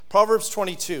Proverbs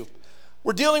 22.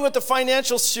 We're dealing with the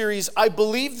financial series. I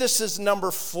believe this is number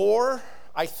 4.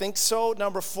 I think so,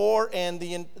 number 4. And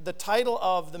the title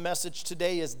of the message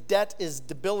today is Debt is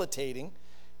Debilitating.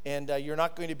 And you're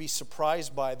not going to be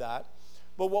surprised by that.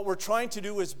 But what we're trying to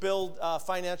do is build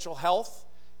financial health.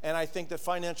 And I think that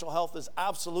financial health is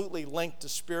absolutely linked to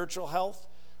spiritual health.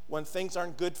 When things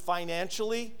aren't good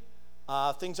financially,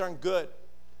 things aren't good.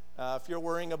 If you're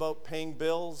worrying about paying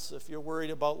bills, if you're worried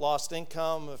about lost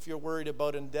income, if you're worried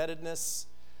about indebtedness,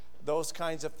 those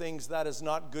kinds of things, that is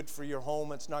not good for your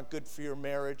home. It's not good for your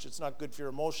marriage. It's not good for your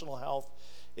emotional health.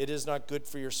 It is not good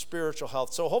for your spiritual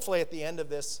health. So hopefully at the end of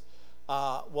this,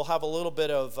 we'll have a little bit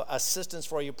of assistance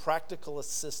for you, practical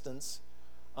assistance.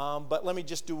 But let me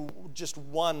just do just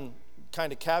one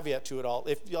kind of caveat to it all.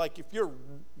 If you're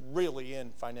really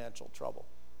in financial trouble,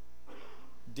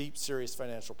 deep, serious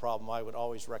financial problem, I would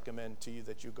always recommend to you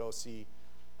that you go see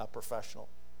a professional,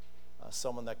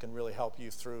 someone that can really help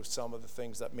you through some of the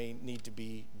things that may need to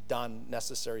be done,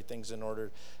 necessary things in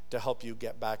order to help you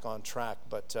get back on track.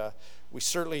 But we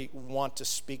certainly want to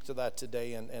speak to that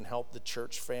today and help the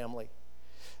church family.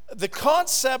 The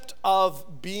concept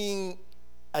of being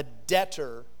a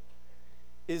debtor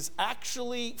is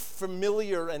actually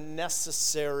familiar and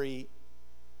necessary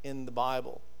in the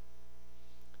Bible.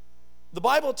 The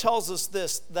Bible tells us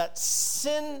this, that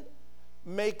sin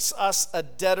makes us a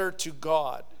debtor to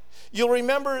God. You'll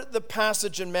remember the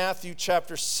passage in Matthew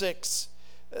chapter 6,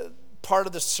 part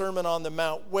of the Sermon on the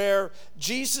Mount, where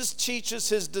Jesus teaches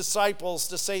his disciples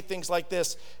to say things like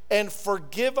this, and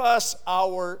forgive us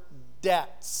our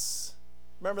debts.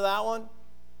 Remember that one?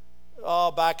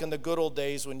 Oh, back in the good old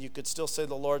days when you could still say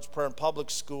the Lord's Prayer in public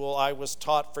school, I was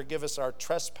taught, forgive us our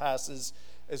trespasses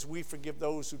as we forgive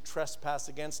those who trespass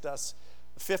against us.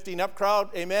 15 up crowd,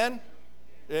 amen?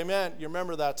 Amen. You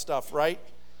remember that stuff, right?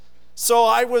 So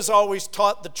I was always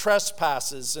taught the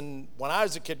trespasses, and when I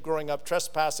was a kid growing up,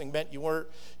 trespassing meant you were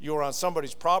on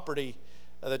somebody's property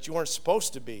that you weren't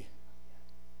supposed to be.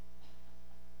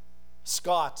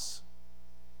 Scots,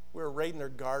 we were raiding their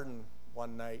garden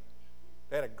one night.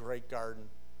 They had a great garden,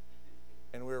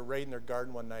 and we were raiding their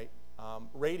garden one night.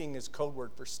 Raiding is code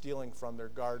word for stealing from their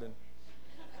garden.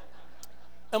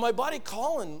 And my buddy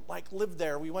Colin lived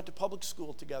there. We went to public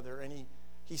school together, and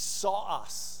he saw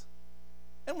us.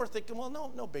 And we're thinking, well,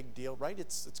 no big deal, right?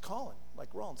 It's Colin.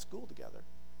 We're all in school together.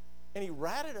 And he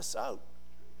ratted us out.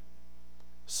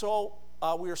 So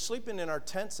we were sleeping in our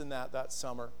tents in that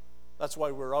summer. That's why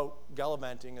we were out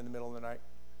gallivanting in the middle of the night.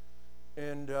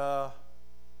 And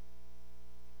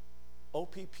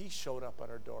OPP showed up at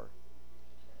our door.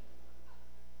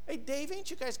 Hey, Dave, ain't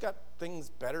you guys got things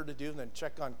better to do than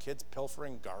check on kids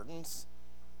pilfering gardens?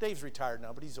 Dave's retired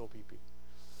now, but he's OPP.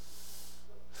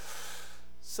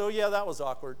 So, yeah, that was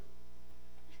awkward.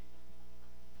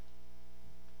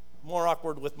 More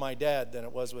awkward with my dad than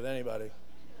it was with anybody.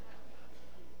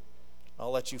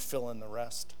 I'll let you fill in the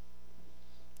rest.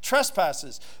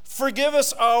 Trespasses. Forgive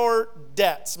us our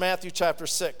debts, Matthew chapter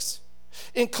 6.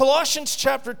 In Colossians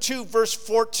chapter 2, verse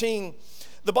 14,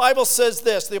 the Bible says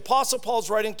this. The Apostle Paul's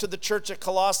writing to the church at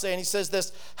Colossae, and he says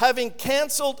this, having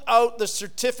canceled out the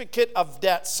certificate of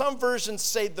debt. Some versions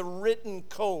say the written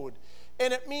code.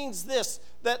 And it means this,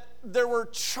 that there were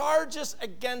charges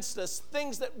against us,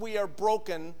 things that we are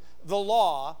broken, the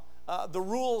law, the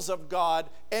rules of God,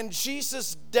 and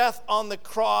Jesus' death on the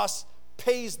cross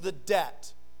pays the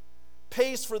debt,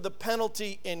 pays for the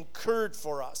penalty incurred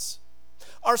for us.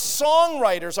 Our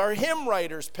songwriters, our hymn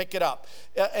writers pick it up.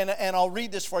 And I'll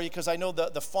read this for you because I know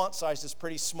the font size is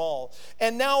pretty small.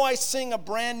 And now I sing a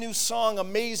brand new song,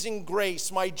 Amazing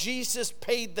Grace. My Jesus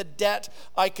paid the debt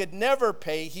I could never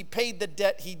pay. He paid the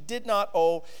debt he did not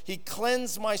owe. He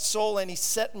cleansed my soul and he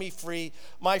set me free.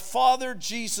 My Father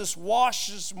Jesus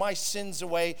washes my sins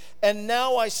away. And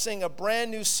now I sing a brand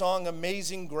new song,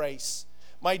 Amazing Grace.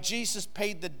 My Jesus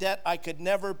paid the debt I could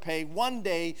never pay. One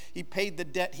day, he paid the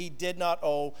debt he did not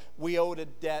owe. We owed a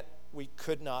debt we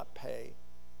could not pay.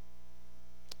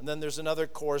 And then there's another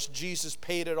chorus. Jesus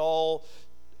paid it all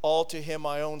to him.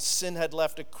 My own sin had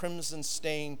left a crimson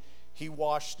stain. He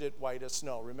washed it white as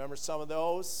snow. Remember some of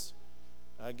those?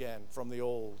 Again, from the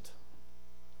old.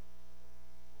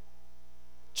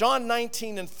 John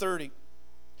 19 and 30.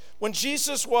 When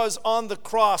Jesus was on the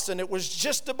cross, and it was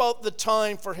just about the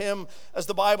time for him, as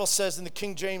the Bible says in the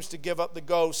King James, to give up the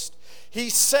ghost,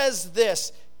 he says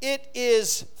this, it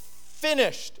is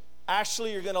finished.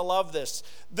 Ashley, you're going to love this.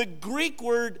 The Greek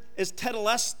word is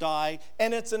tetelestai,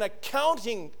 and it's an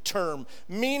accounting term,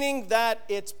 meaning that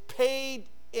it's paid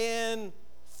in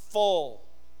full.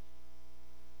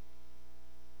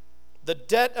 The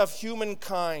debt of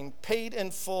humankind paid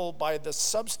in full by the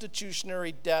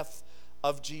substitutionary death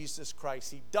of Jesus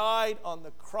Christ. He died on the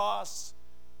cross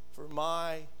for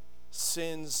my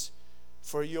sins,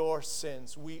 for your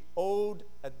sins. We owed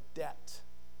a debt.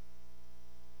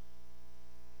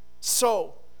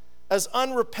 So, as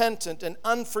unrepentant and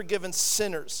unforgiven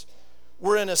sinners,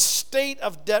 we're in a state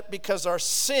of debt because our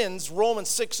sins, Romans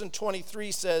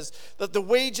 6:23 says that the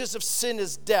wages of sin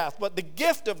is death, but the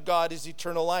gift of God is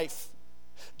eternal life.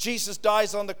 Jesus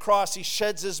dies on the cross. He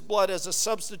sheds his blood as a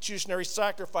substitutionary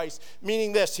sacrifice,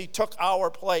 meaning this: he took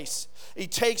our place. He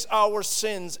takes our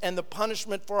sins and the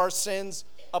punishment for our sins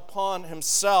upon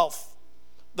himself.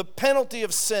 The penalty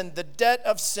of sin, the debt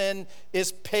of sin,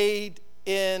 is paid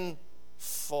in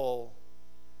full.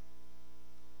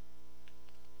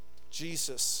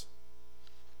 Jesus,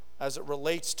 as it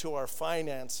relates to our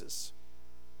finances,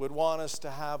 would want us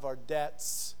to have our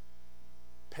debts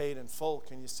paid in full.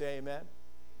 Can you say amen?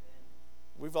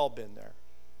 We've all been there.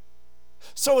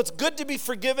 So it's good to be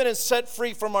forgiven and set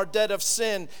free from our debt of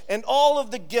sin and all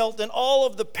of the guilt and all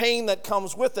of the pain that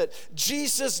comes with it.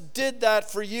 Jesus did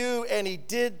that for you, and he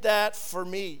did that for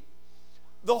me.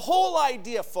 The whole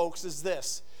idea, folks, is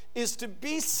this, is to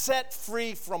be set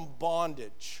free from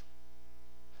bondage.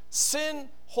 Sin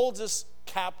holds us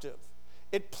captive.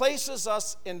 It places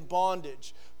us in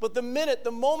bondage. But the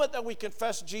moment that we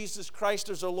confess Jesus Christ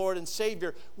as our Lord and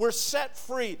Savior, we're set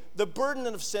free. The burden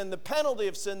of sin, the penalty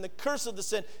of sin, the curse of the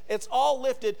sin, it's all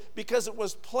lifted because it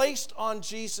was placed on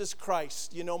Jesus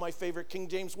Christ. You know my favorite King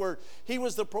James word. He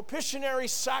was the propitiatory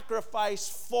sacrifice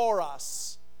for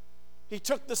us. He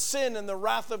took the sin and the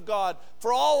wrath of God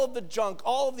for all of the junk,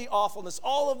 all of the awfulness,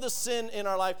 all of the sin in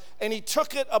our life, and he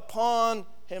took it upon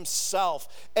himself.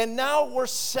 And now we're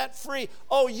set free.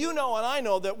 Oh, you know and I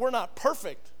know that we're not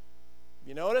perfect.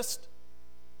 You noticed?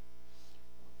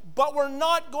 But we're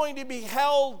not going to be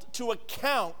held to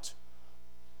account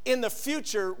in the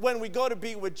future when we go to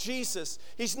be with Jesus.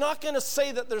 He's not going to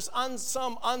say that there's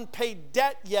some unpaid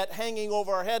debt yet hanging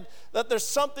over our head, that there's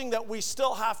something that we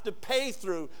still have to pay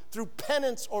through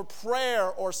penance or prayer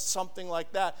or something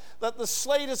like that. That the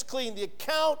slate is clean. The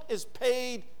account is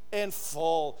paid in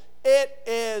full. It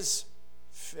is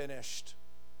finished.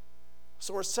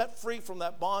 So we're set free from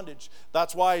that bondage.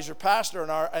 That's why, as your pastor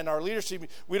and our leadership,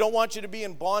 we don't want you to be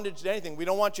in bondage to anything. We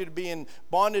don't want you to be in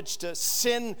bondage to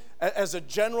sin as a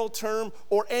general term,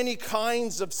 or any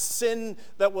kinds of sin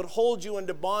that would hold you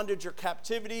into bondage or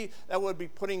captivity, that would be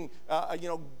putting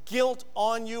guilt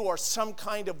on you or some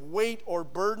kind of weight or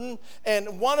burden.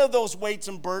 And one of those weights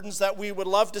and burdens that we would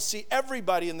love to see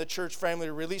everybody in the church family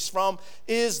released from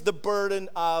is the burden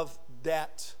of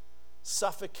debt.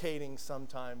 Suffocating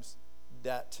sometimes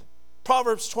debt.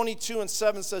 Proverbs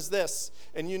 22:7 says this,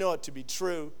 and you know it to be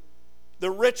true: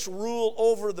 the rich rule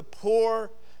over the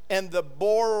poor, and the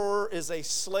borrower is a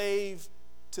slave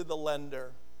to the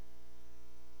lender.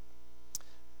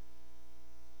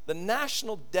 The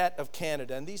national debt of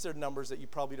Canada, and these are numbers that you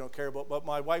probably don't care about, but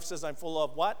my wife says I'm full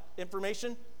of what?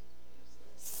 Information?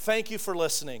 Thank you for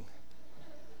listening.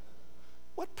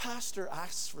 What pastor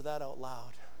asks for that out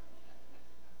loud?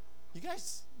 You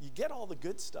guys, you get all the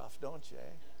good stuff, don't you?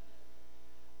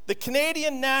 The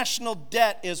Canadian national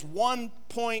debt is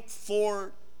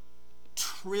 1.4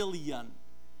 trillion.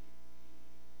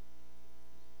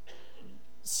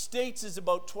 States is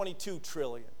about 22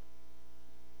 trillion.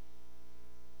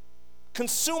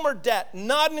 Consumer debt,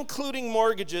 not including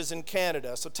mortgages in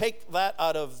Canada, so take that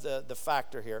out of the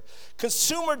factor here.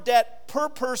 Consumer debt per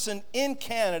person in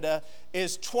Canada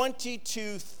is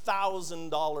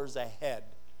 $22,000 a head.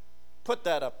 Put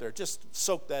that up there. Just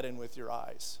soak that in with your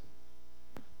eyes.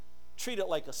 Treat it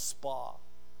like a spa.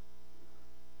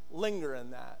 Linger in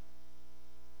that.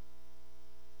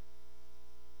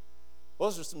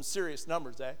 Those are some serious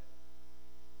numbers, eh?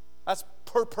 That's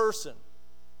per person.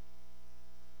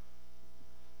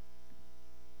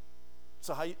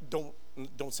 So how you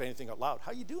don't say anything out loud.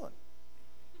 How you doing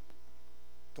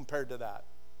compared to that?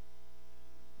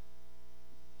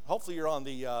 Hopefully you're on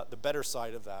the better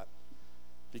side of that.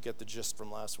 If you get the gist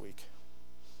from last week.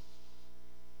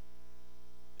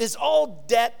 Is all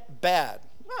debt bad?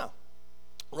 No.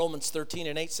 Romans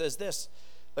 13:8 says this,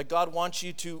 that God wants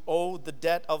you to owe the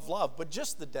debt of love, but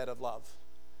just the debt of love.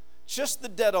 Just the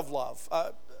debt of love.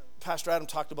 Pastor Adam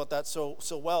talked about that so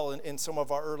well in some of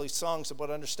our early songs about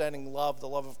understanding love. The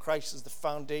love of Christ is the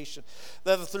foundation.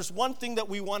 That if there's one thing that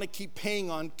we want to keep paying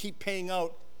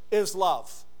out, is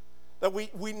love. That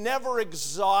we never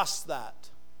exhaust that.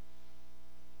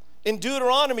 In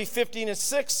Deuteronomy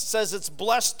 15:6 says it's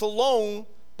blessed to loan,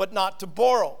 but not to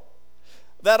borrow.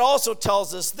 that also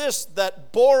tells us this,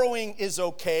 that borrowing is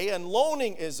okay and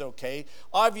loaning is okay.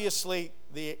 Obviously,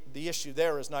 the issue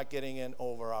there is not getting in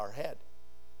over our head.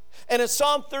 And in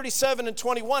Psalm 37 and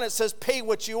 21, it says, pay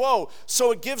what you owe.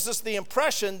 So it gives us the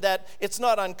impression that it's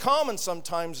not uncommon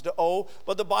sometimes to owe,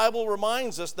 but the Bible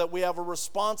reminds us that we have a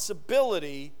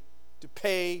responsibility to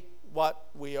pay what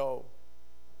we owe.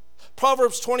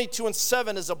 Proverbs 22 and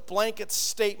 7 is a blanket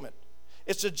statement.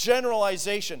 It's a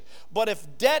generalization. But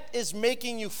if debt is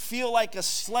making you feel like a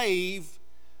slave,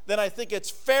 then I think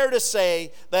it's fair to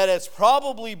say that it's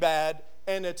probably bad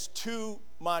and it's too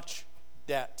much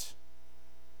debt.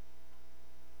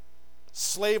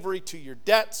 Slavery to your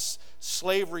debts,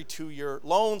 slavery to your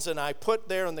loans. And I put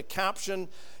there in the caption,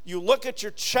 you look at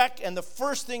your check and the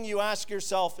first thing you ask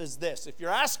yourself is this. If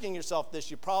you're asking yourself this,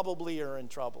 you probably are in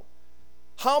trouble.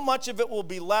 How much of it will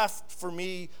be left for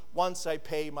me once I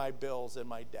pay my bills and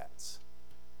my debts?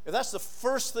 If that's the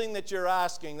first thing that you're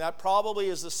asking, that probably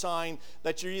is a sign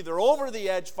that you're either over the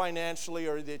edge financially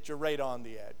or that you're right on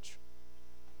the edge.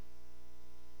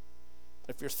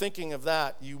 If you're thinking of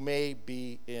that, you may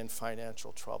be in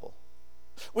financial trouble.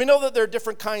 We know that there are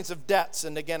different kinds of debts,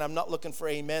 and again, I'm not looking for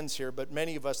amens here, but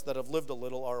many of us that have lived a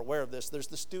little are aware of this. There's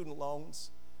the student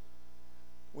loans.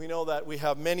 We know that we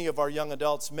have many of our young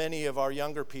adults, many of our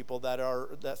younger people that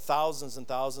thousands and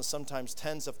thousands, sometimes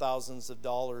tens of thousands of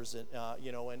dollars,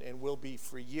 and will be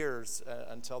for years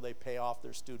until they pay off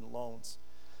their student loans.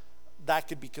 That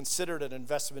could be considered an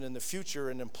investment in the future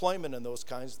and employment and those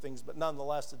kinds of things, but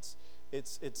nonetheless,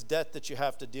 it's debt that you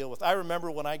have to deal with. I remember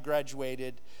when I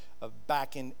graduated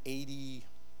back in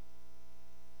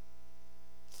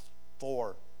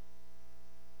 84.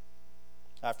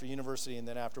 After university and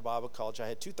then after Bible college, I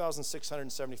had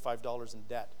 $2,675 in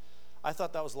debt. I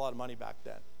thought that was a lot of money back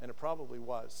then, and it probably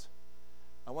was.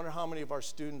 I wonder how many of our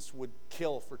students would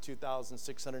kill for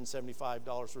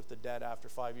 $2,675 worth of debt after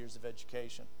 5 years of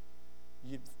education.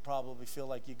 You'd probably feel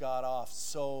like you got off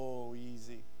so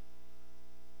easy.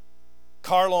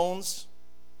 Car loans,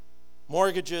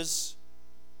 mortgages,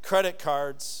 credit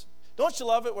cards. Don't you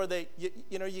love it where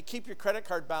you keep your credit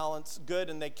card balance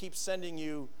good and they keep sending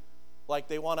you like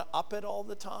they want to up it all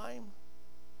the time?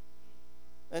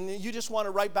 And you just want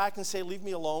to write back and say, leave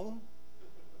me alone?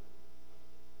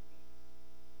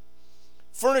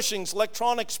 Furnishings,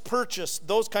 electronics purchase,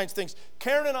 those kinds of things.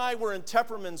 Karen and I were in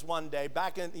Tepperman's one day,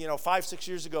 back in 5-6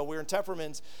 years ago. We were in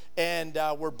Tepperman's, and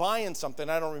we're buying something.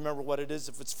 I don't remember what it is.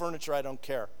 If it's furniture, I don't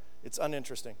care. It's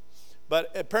uninteresting. But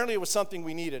apparently it was something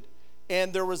we needed.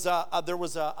 And there was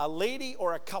a lady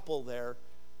or a couple there.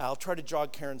 I'll try to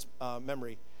jog Karen's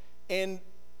memory. And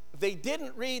they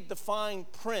didn't read the fine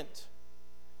print.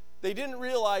 They didn't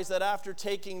realize that after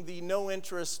taking the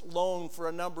no-interest loan for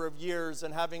a number of years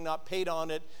and having not paid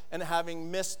on it and having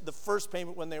missed the first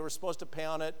payment when they were supposed to pay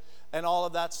on it and all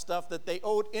of that stuff, that they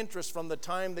owed interest from the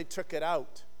time they took it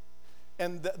out.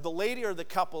 And the lady or the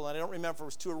couple, and I don't remember if it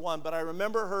was two or one, but I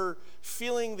remember her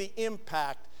feeling the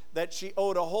impact that she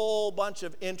owed a whole bunch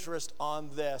of interest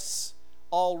on this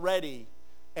already.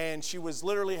 And she was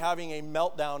literally having a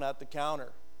meltdown at the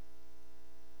counter.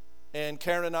 And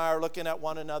Karen and I are looking at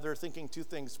one another thinking two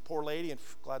things. Poor lady, and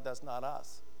glad that's not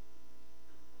us.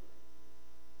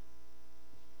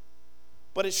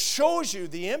 But it shows you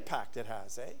the impact it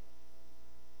has, eh?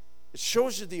 It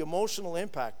shows you the emotional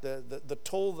impact, the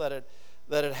toll that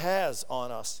it has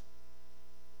on us.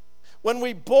 When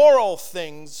we borrow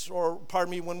things,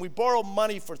 when we borrow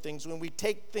money for things, when we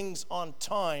take things on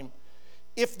time,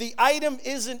 if the item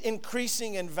isn't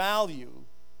increasing in value,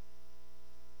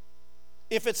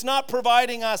 if it's not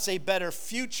providing us a better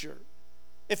future,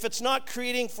 if it's not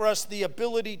creating for us the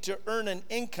ability to earn an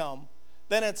income,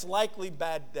 then it's likely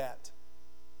bad debt.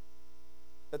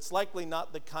 It's likely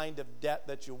not the kind of debt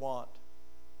that you want.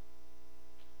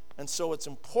 And so it's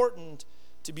important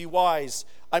to be wise.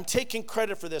 I'm taking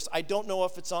credit for this. I don't know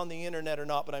if it's on the internet or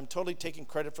not, but I'm totally taking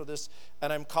credit for this,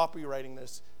 and I'm copywriting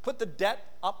this. Put the debt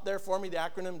up there for me, the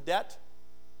acronym DEBT.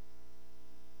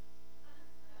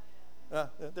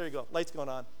 There you go. Light's going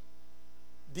on.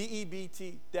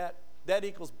 DEBT, debt. Debt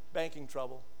equals banking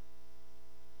trouble.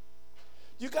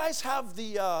 You guys have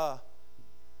the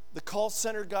call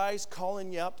center guys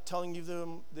calling you up, telling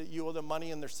you that you owe them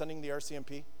money and they're sending the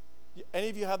RCMP? Any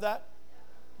of you have that?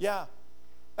 Yeah.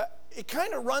 It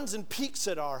kind of runs in peaks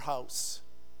at our house.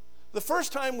 The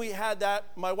first time we had that,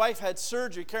 my wife had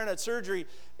surgery, Karen had surgery,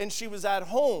 and she was at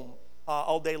home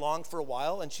all day long for a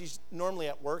while, and she's normally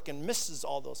at work and misses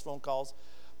all those phone calls.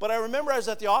 But I remember I was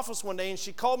at the office one day, and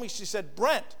she called me. She said,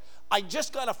 Brent, I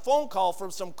just got a phone call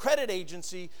from some credit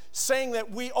agency saying that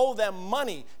we owe them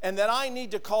money and that I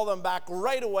need to call them back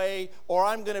right away or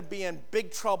I'm going to be in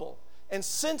big trouble. And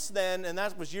since then, and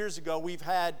that was years ago, we've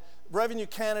had Revenue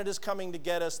Canada's coming to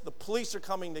get us. The police are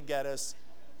coming to get us.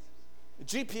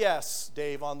 GPS,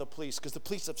 Dave, on the police, because the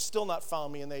police have still not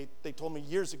found me, and they told me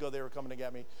years ago they were coming to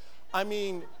get me. I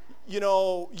mean,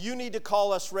 you need to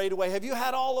call us right away. Have you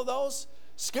had all of those?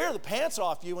 Scare the pants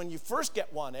off you when you first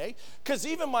get one, eh? Because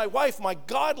even my wife, my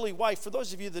godly wife, for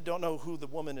those of you that don't know who the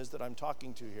woman is that I'm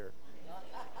talking to here,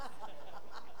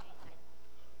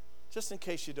 just in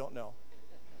case you don't know.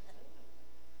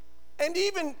 And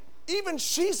even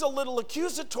she's a little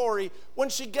accusatory when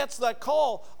she gets that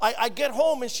call. I get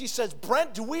home and she says,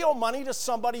 Brent, do we owe money to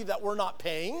somebody that we're not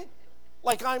paying?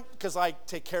 Because I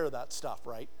take care of that stuff,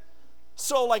 right?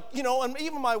 So and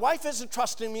even my wife isn't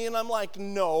trusting me and I'm like,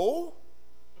 no.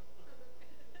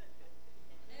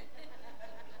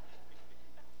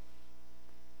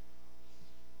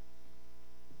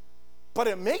 But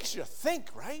it makes you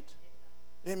think, right?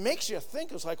 It makes you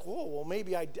think. It's like, whoa, well,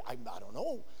 maybe I don't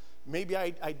know. Maybe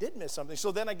I did miss something.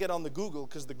 So then I get on the Google,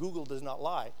 because the Google does not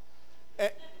lie.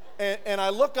 And I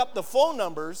look up the phone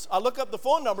numbers.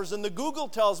 And the Google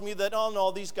tells me that, oh,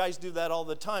 no, these guys do that all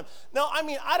the time. Now, I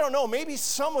mean, I don't know. Maybe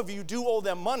some of you do owe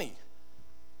them money.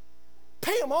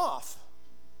 Pay them off.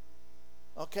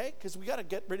 Okay? Because we got to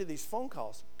get rid of these phone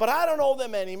calls. But I don't owe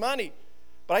them any money.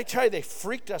 But I tell you, they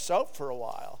freaked us out for a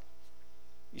while.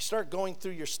 You start going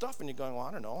through your stuff and you're going, well,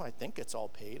 I don't know. I think it's all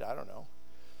paid. I don't know.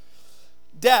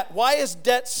 Debt. Why is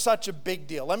debt such a big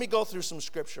deal? Let me go through some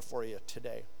scripture for you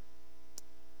today.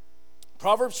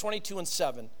 Proverbs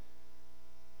 22:7.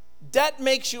 Debt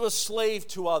makes you a slave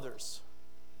to others.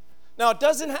 Now, it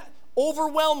doesn't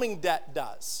overwhelming debt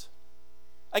does.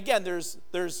 Again, there's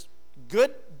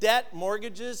good debt,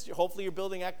 mortgages, hopefully you're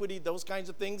building equity, those kinds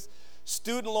of things.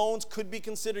 Student loans could be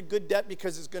considered good debt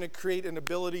because it's going to create an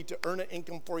ability to earn an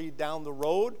income for you down the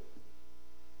road.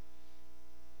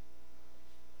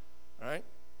 All right?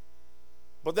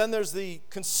 But then there's the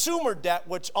consumer debt,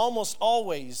 which almost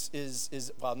always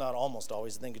is well, not almost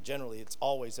always. I think generally it's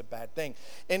always a bad thing.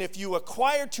 And if you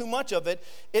acquire too much of it,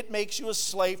 it makes you a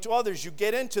slave to others. You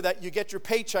get into that, you get your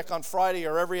paycheck on Friday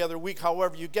or every other week,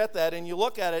 however you get that, and you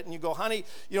look at it and you go, honey,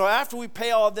 after we pay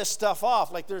all this stuff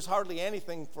off, there's hardly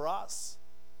anything for us.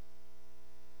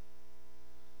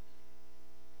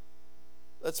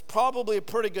 That's probably a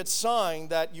pretty good sign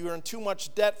that you're in too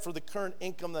much debt for the current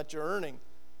income that you're earning.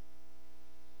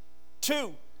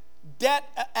 2, debt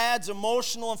adds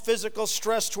emotional and physical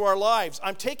stress to our lives.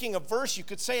 I'm taking a verse, you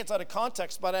could say it's out of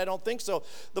context, but I don't think so.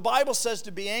 The Bible says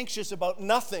to be anxious about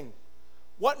nothing.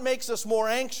 What makes us more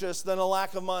anxious than a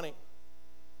lack of money?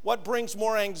 What brings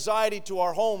more anxiety to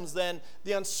our homes than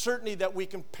the uncertainty that we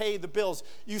can pay the bills?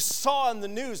 You saw in the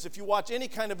news, if you watch any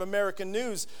kind of American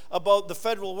news, about the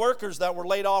federal workers that were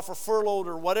laid off or furloughed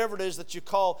or whatever it is that you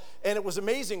call, and it was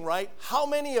amazing, right? How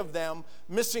many of them,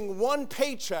 missing one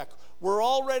paycheck, were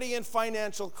already in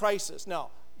financial crisis?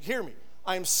 Now, hear me.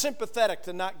 I am sympathetic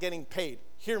to not getting paid.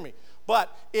 Hear me.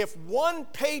 But if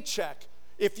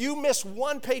you miss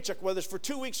one paycheck, whether it's for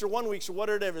 2 weeks or 1 week or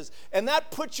whatever it is, and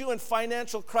that puts you in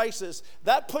financial crisis,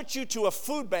 that puts you to a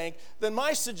food bank, then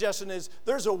my suggestion is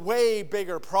there's a way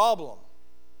bigger problem.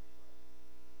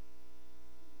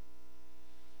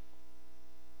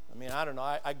 I mean, I don't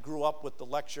know. I grew up with the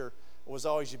lecture. It was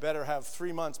always, you better have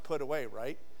 3 months put away,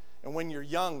 right? And when you're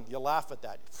young, you laugh at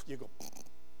that. You go,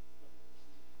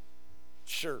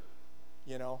 sure,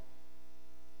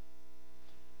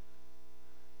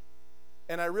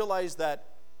 And I realized that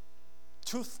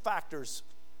 2 factors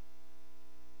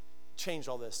change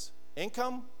all this: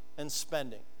 income and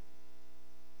spending.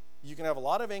 You can have a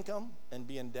lot of income and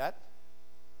be in debt.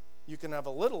 You can have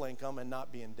a little income and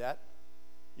not be in debt.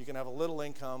 You can have a little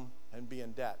income and be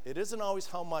in debt. It isn't always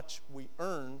how much we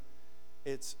earn,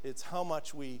 it's how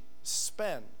much we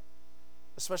spend,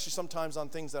 especially sometimes on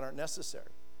things that aren't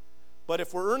necessary. But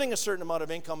if we're earning a certain amount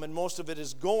of income and most of it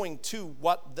is going to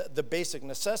what the basic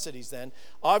necessities, then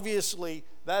obviously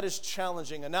that is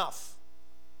challenging enough.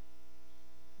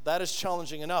 That is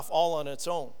challenging enough all on its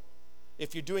own.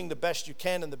 If you're doing the best you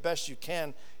can, and the best you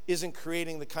can isn't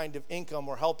creating the kind of income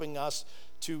or helping us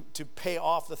to pay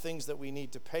off the things that we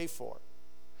need to pay for.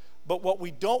 But what we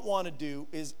don't want to do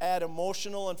is add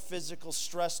emotional and physical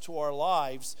stress to our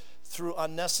lives through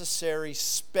unnecessary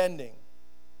spending.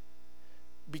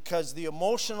 Because the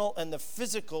emotional and the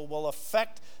physical will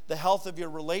affect the health of your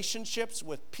relationships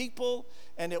with people,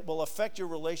 and it will affect your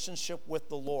relationship with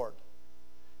the Lord.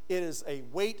 It is a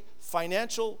weight,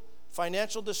 financial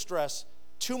distress,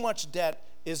 too much debt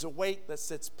is a weight that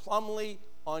sits plumly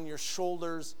on your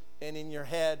shoulders and in your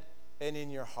head and in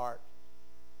your heart.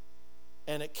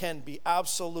 And it can be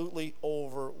absolutely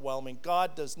overwhelming.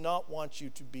 God does not want you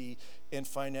to be in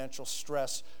financial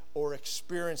stress or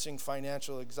experiencing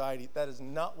financial anxiety. That is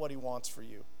not what he wants for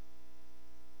you.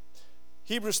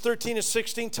 Hebrews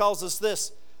 13:16 tells us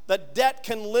this, that debt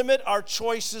can limit our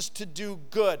choices to do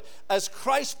good. As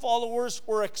Christ followers,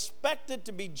 we're expected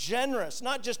to be generous,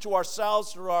 not just to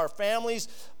ourselves or our families,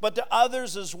 but to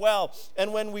others as well.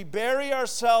 And when we bury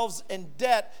ourselves in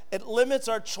debt, it limits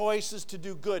our choices to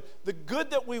do good. The good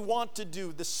that we want to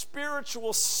do, the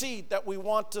spiritual seed that we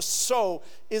want to sow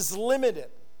is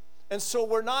limited. And so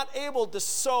we're not able to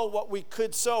sow what we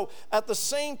could sow. At the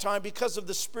same time, because of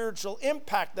the spiritual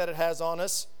impact that it has on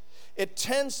us, it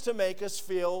tends to make us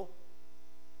feel,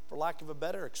 for lack of a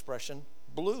better expression,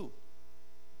 blue.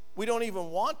 We don't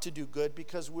even want to do good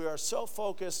because we are so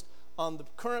focused on the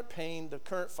current pain, the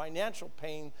current financial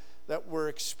pain that we're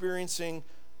experiencing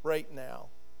right now.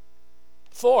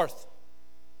 Fourth,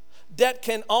 debt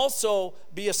can also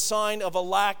be a sign of a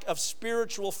lack of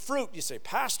spiritual fruit. You say,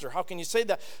 Pastor, how can you say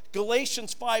that?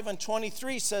 Galatians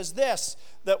 5:23 says this,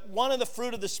 that one of the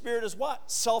fruit of the Spirit is what?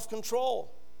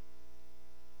 Self-control.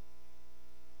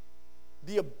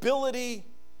 The ability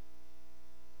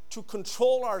to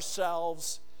control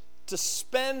ourselves, to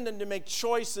spend and to make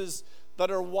choices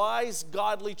that are wise,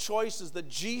 godly choices that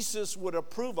Jesus would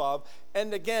approve of.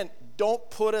 And again, don't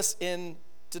put us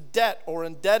into debt or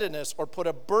indebtedness or put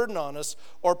a burden on us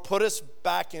or put us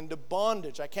back into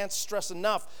bondage. I can't stress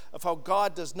enough of how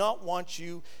God does not want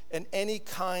you in any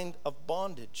kind of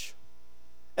bondage.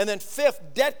 And then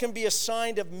fifth, debt can be a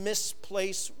sign of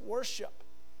misplaced worship.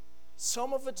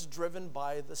 Some of it's driven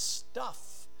by the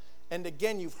stuff. And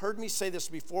again, you've heard me say this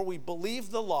before. We believe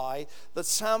the lie that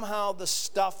somehow the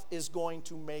stuff is going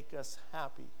to make us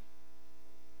happy.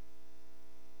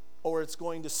 Or it's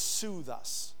going to soothe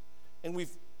us. And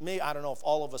I don't know if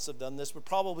all of us have done this, but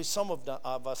probably some of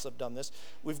us have done this.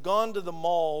 We've gone to the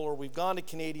mall, or we've gone to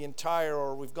Canadian Tire,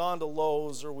 or we've gone to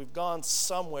Lowe's, or we've gone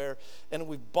somewhere, and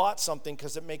we've bought something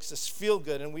because it makes us feel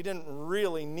good, and we didn't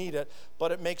really need it,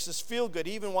 but it makes us feel good.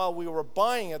 Even while we were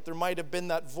buying it, there might have been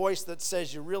that voice that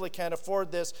says, you really can't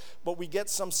afford this, but we get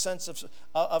some sense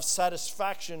of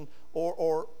satisfaction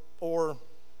or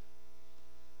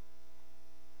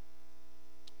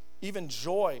even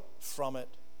joy from it.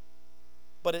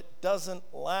 But it doesn't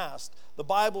last. The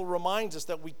Bible reminds us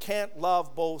that we can't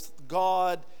love both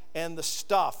God and the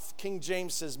stuff. King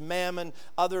James says mammon.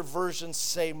 Other versions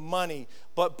say money.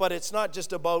 But it's not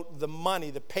just about the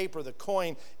money, the paper, the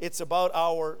coin. It's about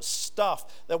our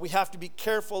stuff. That we have to be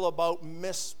careful about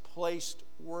misplaced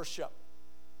worship.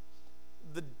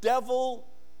 The devil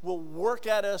will work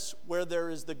at us where there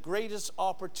is the greatest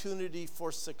opportunity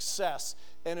for success.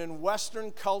 And in Western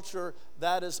culture,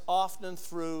 that is often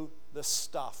through the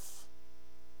stuff.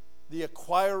 The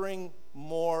acquiring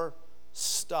more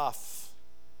stuff.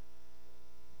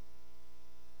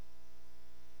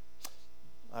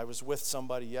 I was with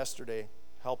somebody yesterday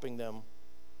helping them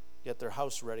get their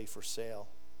house ready for sale.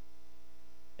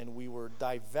 And we were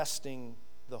divesting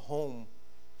the home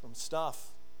from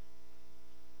stuff.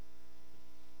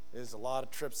 There's a lot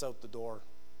of trips out the door.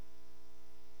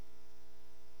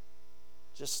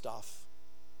 Just stuff.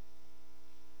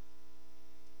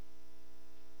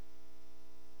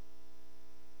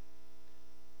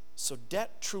 So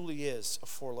debt truly is a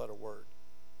four-letter word.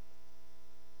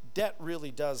 Debt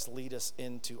really does lead us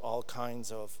into all kinds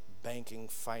of banking,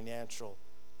 financial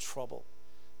trouble.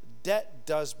 Debt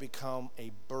does become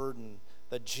a burden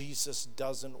that Jesus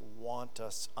doesn't want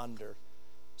us under.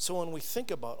 So when we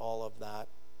think about all of that,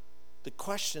 the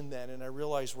question then, and I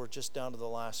realize we're just down to the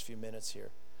last few minutes here,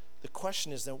 the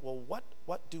question is then, well,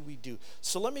 what do we do?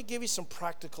 So let me give you some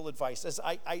practical advice. As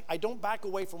I don't back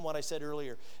away from what I said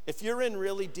earlier. If you're in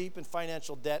really deep in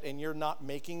financial debt and you're not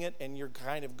making it and you're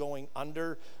kind of going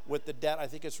under with the debt, I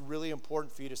think it's really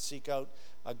important for you to seek out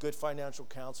a good financial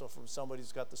counsel from somebody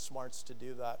who's got the smarts to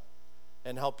do that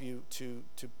and help you to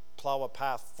plow a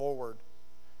path forward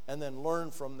and then learn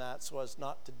from that so as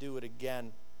not to do it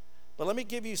again. But let me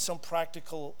give you some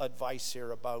practical advice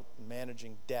here about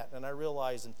managing debt. And I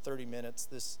realize in 30 minutes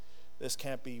this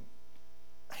can't be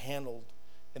handled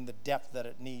in the depth that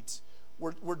it needs.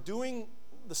 We're doing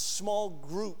the small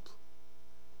group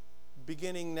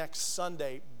beginning next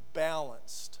Sunday,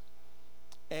 Balanced.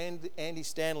 And Andy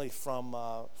Stanley from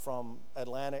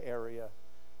Atlanta area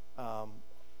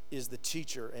is the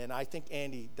teacher. And I think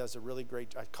Andy does a really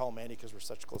great, I call him Andy because we're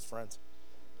such close friends.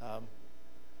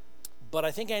 But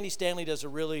I think Andy Stanley does a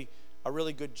really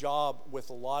good job with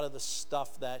a lot of the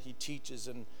stuff that he teaches.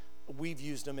 And we've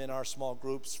used them in our small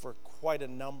groups for quite a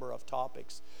number of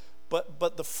topics.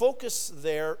 But the focus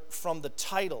there from the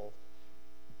title,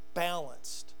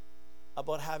 balanced,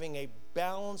 about having a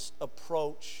balanced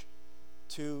approach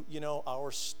to,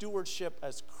 our stewardship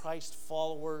as Christ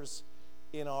followers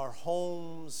in our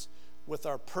homes, with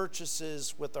our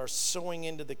purchases, with our sowing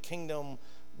into the kingdom,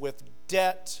 with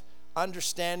debt,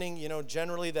 understanding,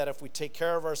 generally that if we take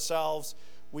care of ourselves,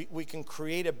 we can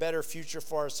create a better future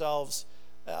for ourselves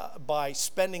by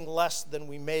spending less than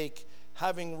we make,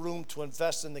 having room to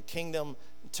invest in the kingdom,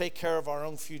 take care of our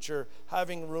own future,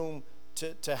 having room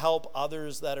to help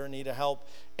others that are in need of help.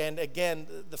 And again,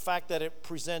 the fact that it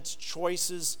presents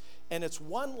choices, and it's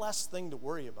one less thing to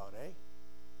worry about, eh?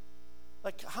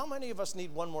 Like, how many of us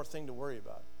need one more thing to worry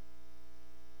about?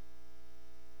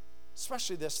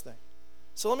 Especially this thing.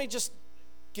 So let me just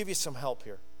give you some help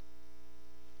here.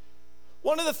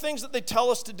 One of the things that they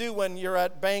tell us to do when you're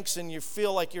at banks and you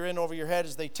feel like you're in over your head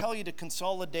is they tell you to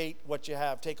consolidate what you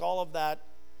have. Take all of that,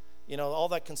 all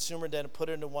that consumer debt and put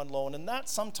it into one loan. And that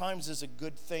sometimes is a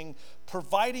good thing,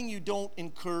 providing you don't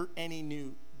incur any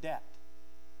new debt.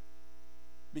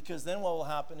 Because then what will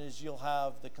happen is you'll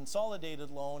have the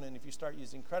consolidated loan, and if you start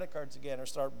using credit cards again or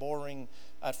start borrowing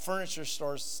at furniture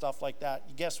stores, stuff like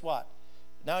that, guess what?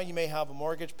 Now you may have a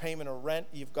mortgage payment or rent.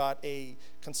 You've got a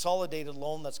consolidated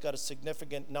loan that's got a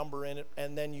significant number in it,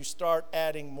 and then you start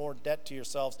adding more debt to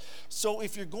yourselves. So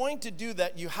if you're going to do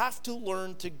that, you have to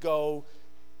learn to go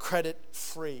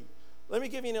credit-free. Let me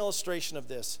give you an illustration of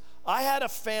this. I had a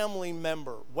family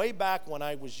member way back when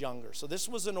I was younger. So this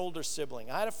was an older sibling.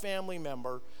 I had a family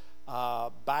member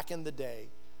back in the day,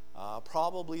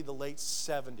 probably the late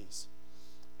 70s.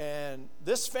 And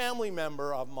this family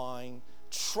member of mine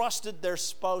trusted their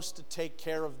spouse to take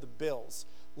care of the bills.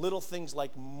 Little things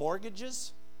like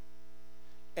mortgages.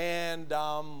 And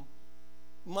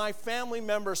my family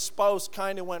member's spouse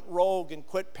kind of went rogue and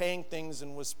quit paying things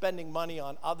and was spending money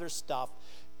on other stuff.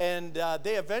 And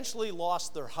they eventually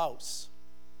lost their house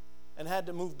and had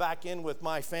to move back in with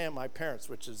my parents,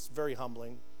 which is very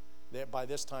humbling. By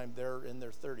this time, they're in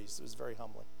their 30s. It was very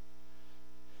humbling.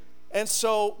 And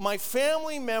so my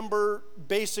family member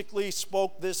basically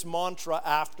spoke this mantra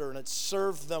after, and it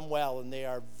served them well. And they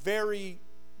are very,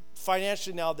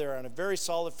 financially now, they're on a very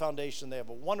solid foundation. They have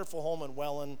a wonderful home in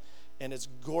Welland, and it's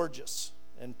gorgeous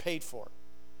and paid for.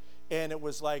 And it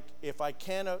was like, if I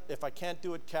can't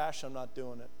do it cash, I'm not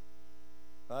doing it.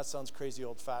 Now, that sounds crazy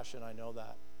old-fashioned, I know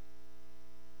that.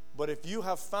 But if you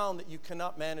have found that you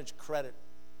cannot manage credit,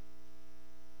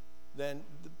 then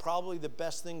probably the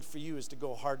best thing for you is to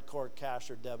go hardcore cash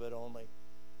or debit only.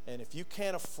 And if you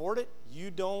can't afford it,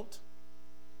 you don't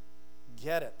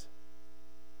get it.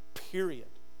 Period.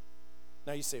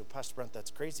 Now you say, well, Pastor Brent,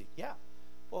 that's crazy. Yeah.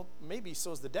 Well, maybe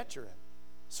so is the debt you're in.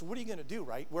 So what are you going to do,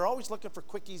 right? We're always looking for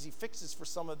quick, easy fixes for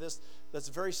some of this that's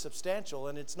very substantial,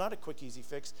 and it's not a quick, easy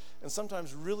fix. And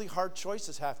sometimes really hard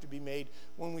choices have to be made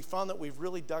when we found that we've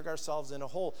really dug ourselves in a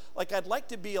hole. Like, I'd like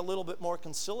to be a little bit more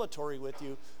conciliatory with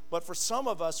you, but for some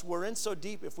of us, we're in so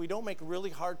deep, if we don't make really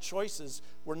hard choices,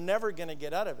 we're never going to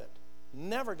get out of it.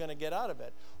 Never going to get out of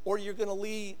it. Or you're going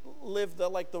to live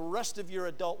the rest of your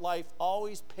adult life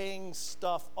always paying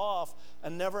stuff off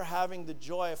and never having the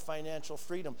joy of financial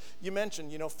freedom. You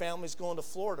mentioned, families going to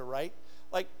Florida, right?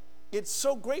 Like, it's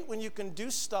so great when you can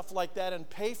do stuff like that and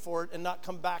pay for it and not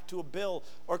come back to a bill.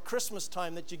 Or Christmas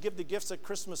time, that you give the gifts at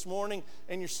Christmas morning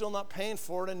and you're still not paying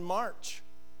for it in March,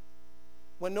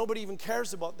 when nobody even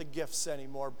cares about the gifts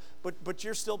anymore, but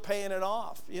you're still paying it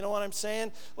off. You know what I'm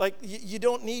saying? Like, you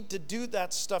don't need to do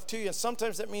that stuff to you. And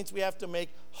sometimes that means we have to make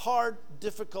hard,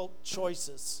 difficult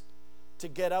choices to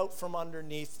get out from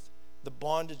underneath the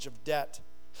bondage of debt.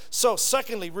 So,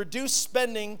 secondly, reduce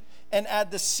spending and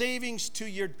add the savings to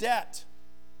your debt.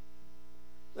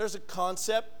 There's a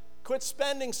concept. Quit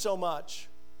spending so much.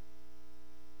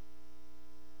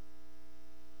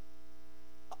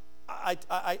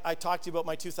 I talked to you about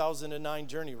my 2009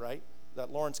 journey, right?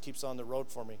 That Lawrence keeps on the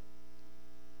road for me.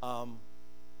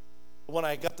 When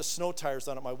I got the snow tires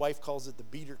on it, my wife calls it the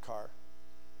beater car.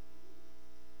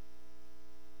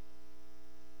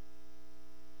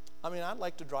 I mean, I'd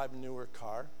like to drive a newer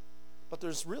car, but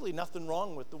there's really nothing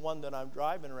wrong with the one that I'm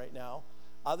driving right now,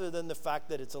 other than the fact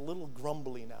that it's a little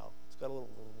grumbly now. It's got a little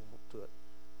to it.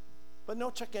 But no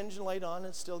check engine light on,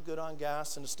 it's still good on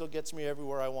gas, and it still gets me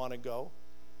everywhere I want to go.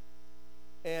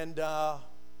 And,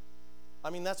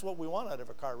 that's what we want out of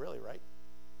a car, really, right?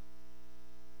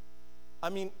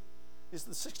 Is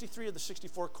the 63 or the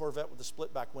 64 Corvette with the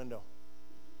split back window?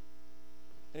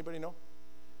 Anybody know?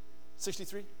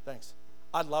 63? Thanks.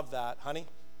 I love that, honey.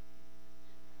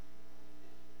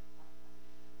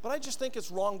 But I just think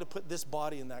it's wrong to put this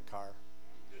body in that car.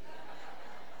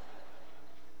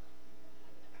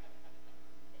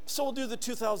 So we'll do the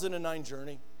 2009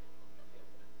 Journey.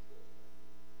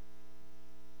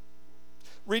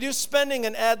 Reduce spending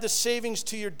and add the savings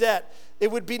to your debt. It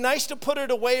would be nice to put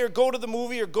it away or go to the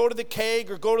movie or go to the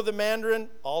keg or go to the Mandarin.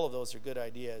 All of those are good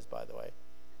ideas, by the way.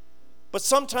 But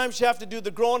sometimes you have to do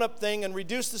the grown-up thing and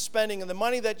reduce the spending, and the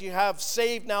money that you have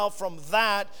saved now from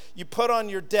that, you put on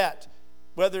your debt.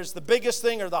 Whether it's the biggest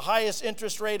thing or the highest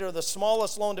interest rate or the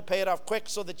smallest loan to pay it off quick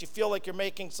so that you feel like you're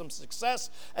making some success.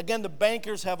 Again, the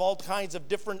bankers have all kinds of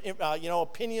different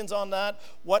opinions on that,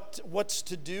 what's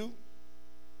to do.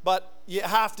 But you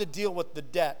have to deal with the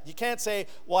debt. You can't say,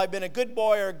 well, I've been a good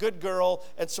boy or a good girl,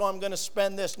 and so I'm going to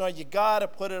spend this. No, you got to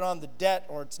put it on the debt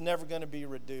or it's never going to be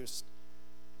reduced.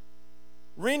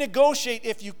 Renegotiate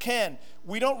if you can.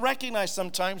 We don't recognize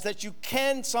sometimes that you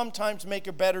can sometimes make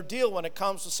a better deal when it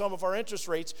comes to some of our interest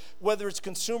rates, whether it's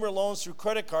consumer loans through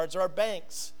credit cards or our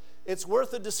banks. It's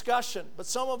worth a discussion. But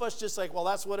some of us just like, well,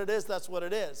 that's what it is, that's what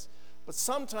it is. But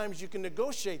sometimes you can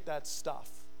negotiate that stuff.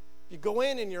 You go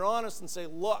in and you're honest and say,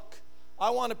 look, I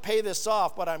want to pay this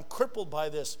off, but I'm crippled by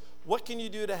this. What can you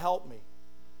do to help me?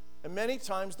 And many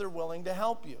times they're willing to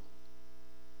help you.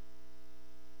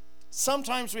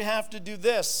 Sometimes we have to do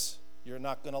this. You're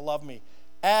not going to love me.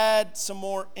 Add some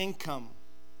more income.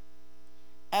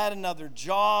 Add another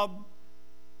job,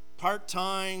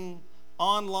 part-time,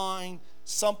 online,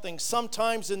 something.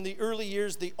 Sometimes in the early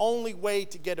years, the only way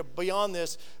to get beyond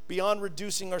this, beyond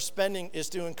reducing our spending, is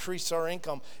to increase our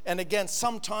income. And again,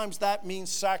 sometimes that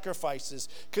means sacrifices.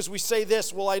 Because we say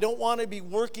this, well, I don't want to be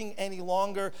working any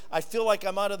longer. I feel like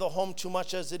I'm out of the home too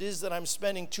much as it is that I'm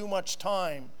spending too much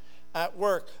time at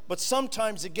work. But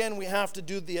sometimes, again, we have to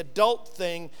do the adult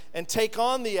thing and take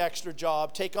on the extra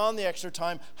job, take on the extra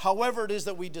time, however it is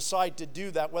that we decide to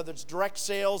do that, whether it's direct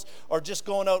sales or just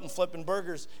going out and flipping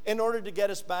burgers, in order to get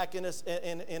us back in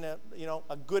a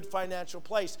good financial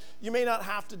place. You may not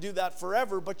have to do that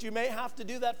forever, but you may have to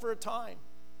do that for a time.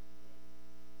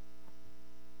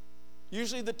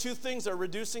 Usually the two things are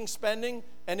reducing spending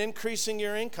and increasing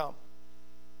your income.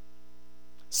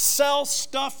 Sell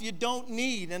stuff you don't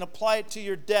need and apply it to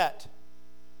your debt.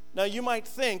 Now, you might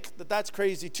think that that's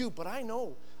crazy too, but I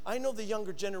know the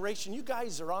younger generation. You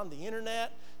guys are on the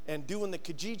internet and doing the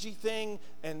Kijiji thing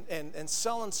and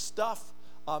selling stuff.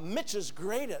 Mitch is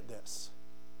great at this.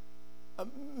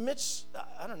 Mitch,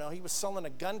 I don't know, he was selling a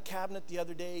gun cabinet the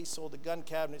other day. He sold a gun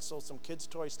cabinet, sold some kids'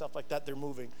 toys, stuff like that. They're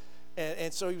moving.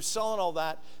 And so he was selling all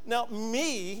that. Now,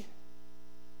 me...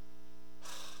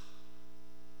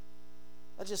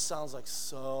 that just sounds like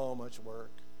so much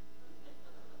work.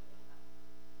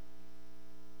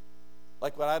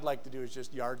 Like what I'd like to do is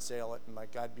just yard sale it and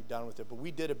like I'd be done with it. But we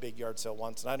did a big yard sale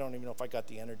once and I don't even know if I got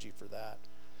the energy for that.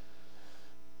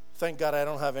 Thank God I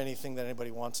don't have anything that anybody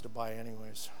wants to buy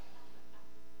anyways.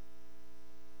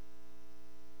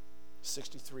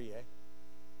 63, eh?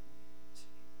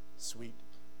 Sweet.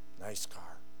 Nice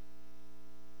car.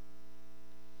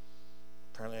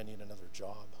 Apparently I need another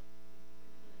job.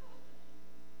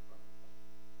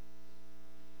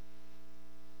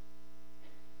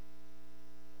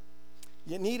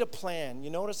 You need a plan.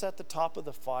 You notice at the top of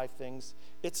the 5 things,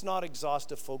 it's not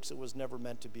exhaustive, folks. It was never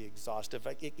meant to be exhaustive.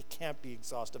 It can't be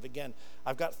exhaustive. Again,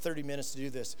 I've got 30 minutes to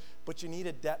do this, but you need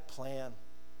a debt plan.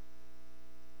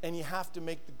 And you have to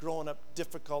make the growing up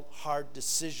difficult, hard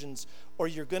decisions, or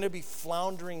you're going to be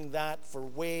floundering that for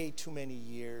way too many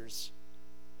years.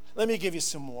 Let me give you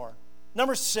some more.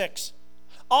 Number 6.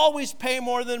 Always pay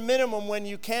more than minimum when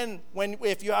you can,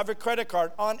 if you have a credit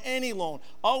card on any loan.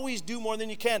 Always do more than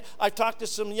you can. I've talked to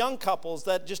some young couples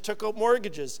that just took out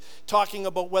mortgages, talking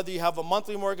about whether you have a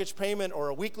monthly mortgage payment or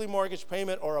a weekly mortgage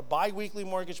payment or a bi-weekly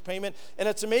mortgage payment. And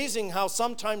it's amazing how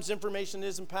sometimes information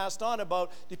isn't passed on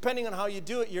about, depending on how you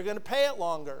do it, you're going to pay it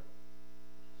longer.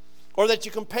 Or that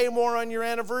you can pay more on your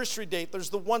anniversary date. There's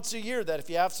the once a year that if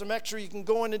you have some extra, you can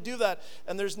go in and do that,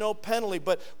 and there's no penalty.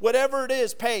 But whatever it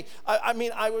is, pay.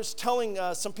 I was telling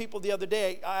some people the other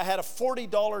day, I had a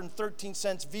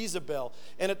 $40.13 Visa bill,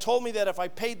 and it told me that if I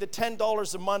paid the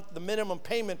 $10 a month, the minimum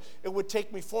payment, it would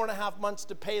take me 4.5 months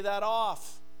to pay that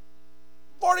off.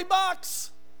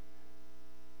 $40.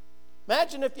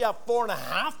 Imagine if you have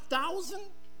 4,500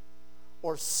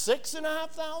 or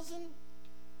 6,500.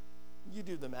 You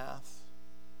do the math.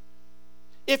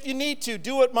 If you need to,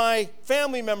 do what my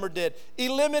family member did.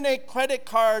 Eliminate credit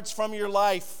cards from your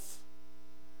life.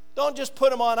 Don't just put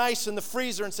them on ice in the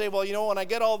freezer and say, well, when I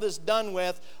get all this done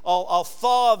with, I'll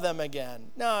thaw them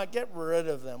again. No, get rid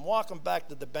of them. Walk them back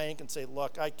to the bank and say,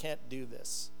 look, I can't do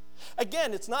this.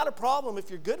 Again, it's not a problem if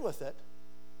you're good with it.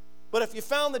 But if you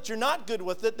found that you're not good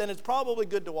with it, then it's probably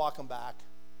good to walk them back.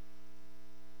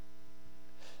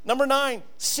 Number 9,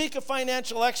 seek a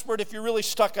financial expert if you're really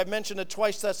stuck. I've mentioned it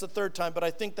twice, that's the third time, but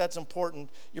I think that's important.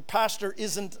 Your pastor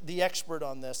isn't the expert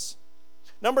on this.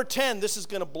 Number 10, this is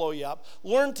going to blow you up.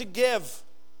 Learn to give.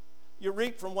 You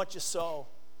reap from what you sow.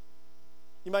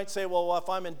 You might say, well, if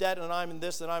I'm in debt and I'm in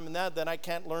this and I'm in that, then I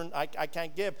can't learn, I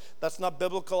can't give. That's not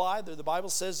biblical either. The Bible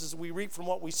says is we reap from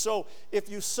what we sow. If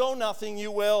you sow nothing,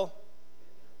 you will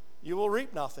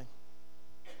reap nothing.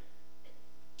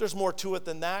 There's more to it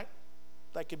than that.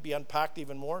 That could be unpacked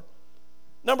even more.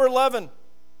 Number 11,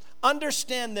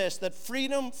 understand this, that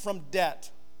freedom from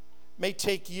debt may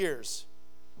take years,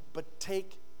 but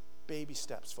take baby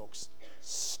steps, folks.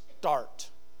 Start.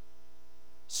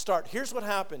 Here's what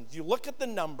happens. You look at the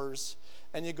numbers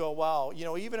and you go, wow,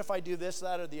 even if I do this,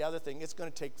 that, or the other thing, it's going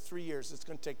to take 3 years. It's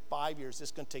going to take 5 years.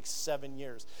 It's going to take 7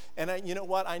 years. And you know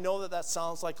what? I know that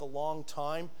sounds like a long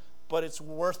time, but it's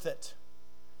worth it.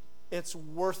 It's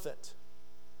worth it.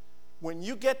 When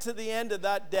you get to the end of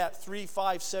that debt 3,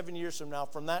 5, 7 years from now,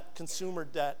 from that consumer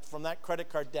debt, from that credit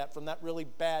card debt, from that really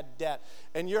bad debt,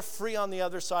 and you're free on the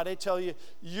other side, I tell you,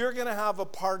 you're going to have a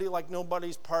party like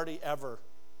nobody's party ever.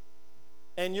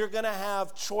 And you're going to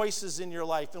have choices in your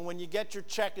life. And when you get your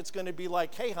check, it's going to be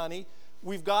like, hey, honey,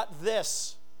 we've got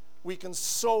this. We can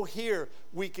sow here.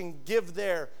 We can give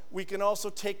there. We can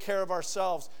also take care of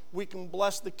ourselves. We can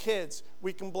bless the kids.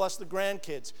 We can bless the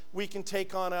grandkids. We can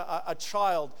take on a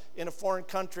child in a foreign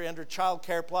country under Child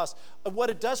Care Plus. What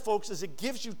it does, folks, is it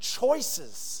gives you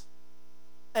choices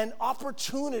and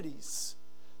opportunities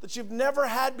that you've never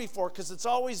had before, because it's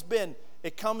always been,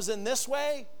 it comes in this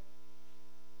way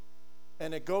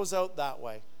and it goes out that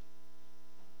way.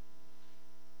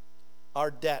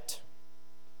 Our debt.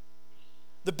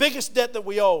 The biggest debt that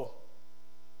we owe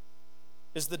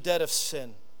is the debt of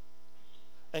sin.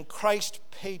 And Christ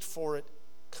paid for it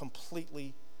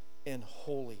completely and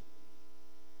wholly.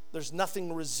 There's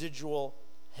nothing residual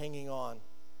hanging on.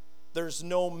 There's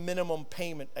no minimum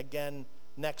payment again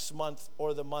next month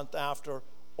or the month after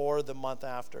or the month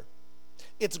after.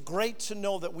 It's great to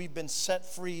know that we've been set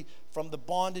free from the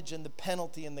bondage and the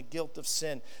penalty and the guilt of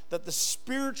sin, that the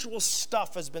spiritual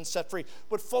stuff has been set free.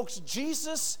 But folks,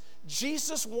 Jesus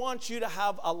wants you to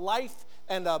have a life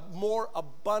and a more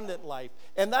abundant life.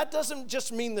 And that doesn't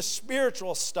just mean the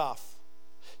spiritual stuff.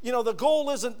 The goal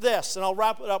isn't this, and I'll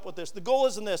wrap it up with this. The goal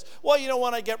isn't this. Well,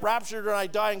 when I get raptured and I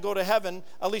die and go to heaven,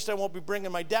 at least I won't be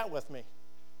bringing my debt with me.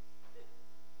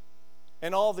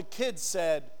 And all the kids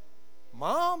said,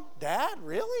 Mom, Dad,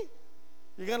 really?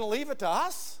 You're going to leave it to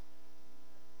us?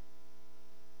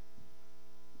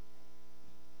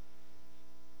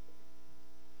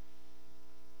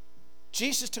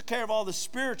 Jesus took care of all the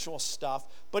spiritual stuff,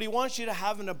 but he wants you to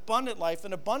have an abundant life.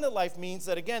 An abundant life means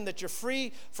that, again, that you're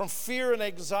free from fear and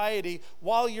anxiety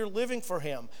while you're living for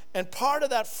him. And part of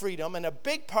that freedom, and a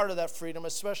big part of that freedom,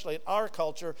 especially in our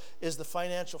culture, is the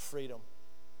financial freedom.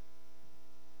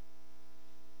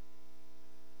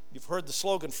 You've heard the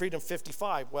slogan, Freedom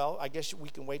 55. Well, I guess we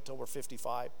can wait till we're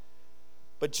 55.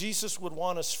 But Jesus would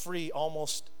want us free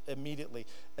almost immediately,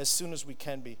 as soon as we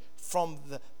can be, from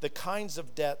the kinds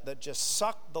of debt that just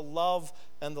suck the love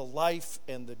and the life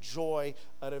and the joy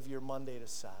out of your Monday to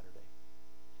Saturday.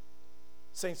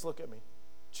 Saints, look at me.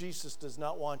 Jesus does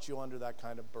not want you under that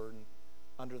kind of burden,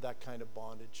 under that kind of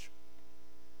bondage.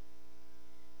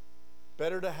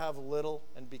 Better to have little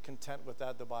and be content with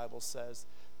that, the Bible says,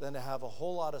 than to have a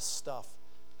whole lot of stuff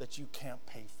that you can't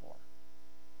pay for.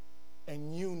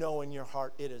 And you know in your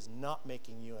heart it is not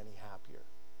making you any happier.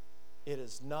 It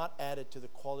has not added to the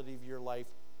quality of your life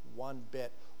one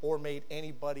bit or made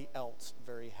anybody else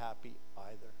very happy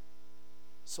either.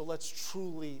 So let's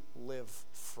truly live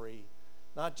free.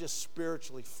 Not just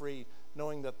spiritually free,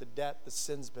 knowing that the debt, the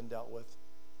sin's been dealt with,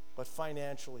 but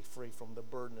financially free from the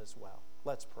burden as well.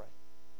 Let's pray.